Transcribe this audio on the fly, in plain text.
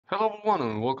Hello everyone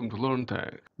and welcome to Learn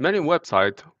Tech. Many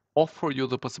websites offer you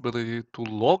the possibility to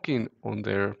log in on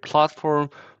their platform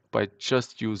by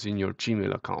just using your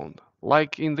Gmail account.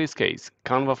 Like in this case,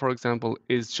 Canva, for example,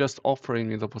 is just offering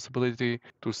me the possibility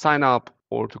to sign up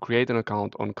or to create an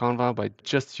account on Canva by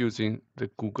just using the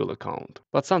Google account.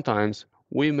 But sometimes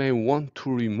we may want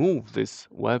to remove these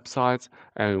websites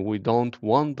and we don't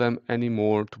want them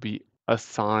anymore to be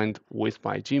assigned with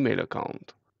my Gmail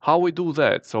account. How we do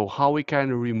that? So how we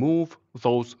can remove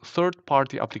those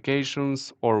third-party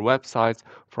applications or websites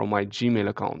from my Gmail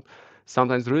account.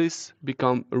 Sometimes this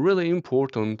become really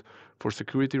important for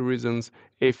security reasons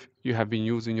if you have been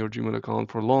using your Gmail account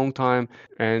for a long time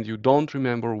and you don't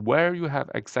remember where you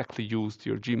have exactly used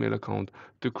your Gmail account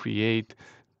to create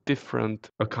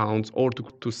different accounts or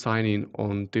to sign in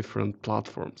on different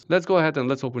platforms. Let's go ahead and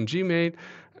let's open Gmail.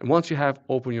 And once you have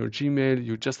opened your Gmail,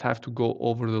 you just have to go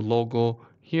over the logo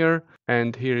here,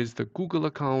 and here is the Google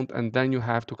account, and then you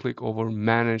have to click over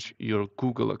manage your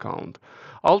Google account.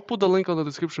 I'll put the link on the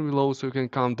description below so you can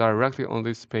come directly on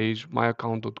this page,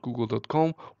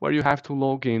 myaccount.google.com, where you have to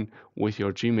log in with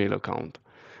your Gmail account.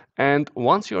 And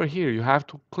once you're here, you have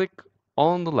to click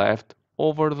on the left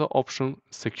over the option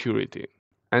security.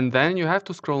 And then you have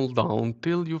to scroll down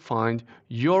till you find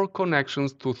your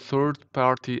connections to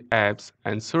third-party apps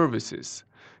and services.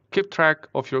 Keep track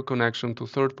of your connection to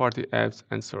third-party apps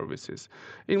and services.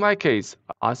 In my case,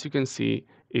 as you can see,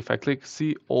 if I click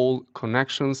see all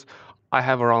connections, I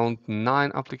have around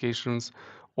 9 applications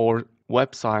or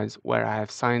websites where I have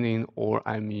signed in or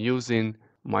I'm using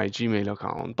my Gmail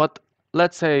account. But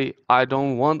let's say I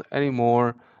don't want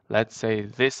anymore, let's say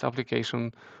this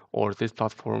application or this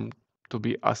platform to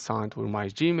be assigned with my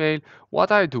Gmail.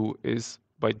 What I do is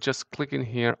by just clicking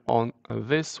here on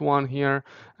this one here,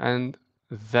 and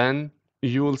then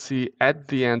you will see at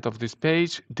the end of this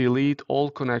page, delete all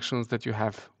connections that you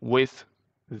have with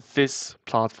this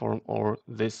platform or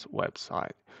this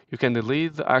website. You can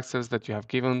delete the access that you have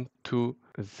given to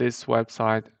this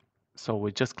website. So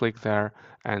we just click there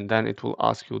and then it will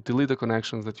ask you delete the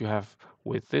connections that you have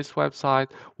with this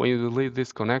website. When you delete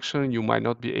this connection, you might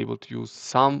not be able to use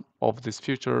some of this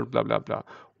feature, blah, blah, blah.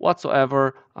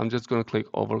 Whatsoever, I'm just going to click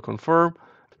over confirm.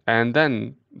 And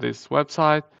then this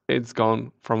website, it's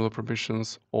gone from the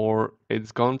permissions or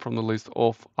it's gone from the list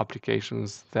of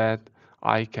applications that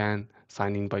I can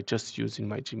sign in by just using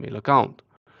my Gmail account.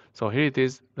 So here it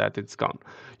is that it's gone.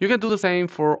 You can do the same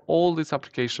for all these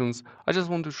applications. I just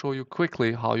want to show you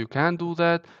quickly how you can do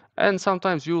that. And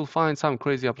sometimes you will find some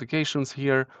crazy applications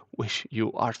here, which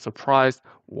you are surprised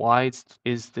why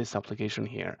is this application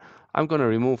here. I'm going to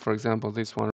remove, for example,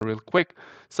 this one real quick.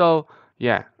 So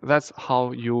yeah, that's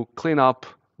how you clean up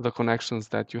the connections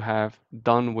that you have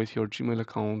done with your Gmail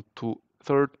account to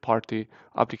third-party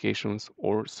applications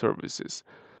or services.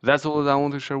 That's all that I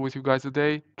want to share with you guys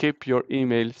today. Keep your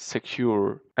email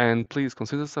secure and please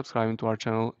consider subscribing to our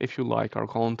channel if you like our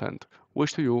content.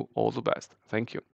 Wish to you all the best. Thank you.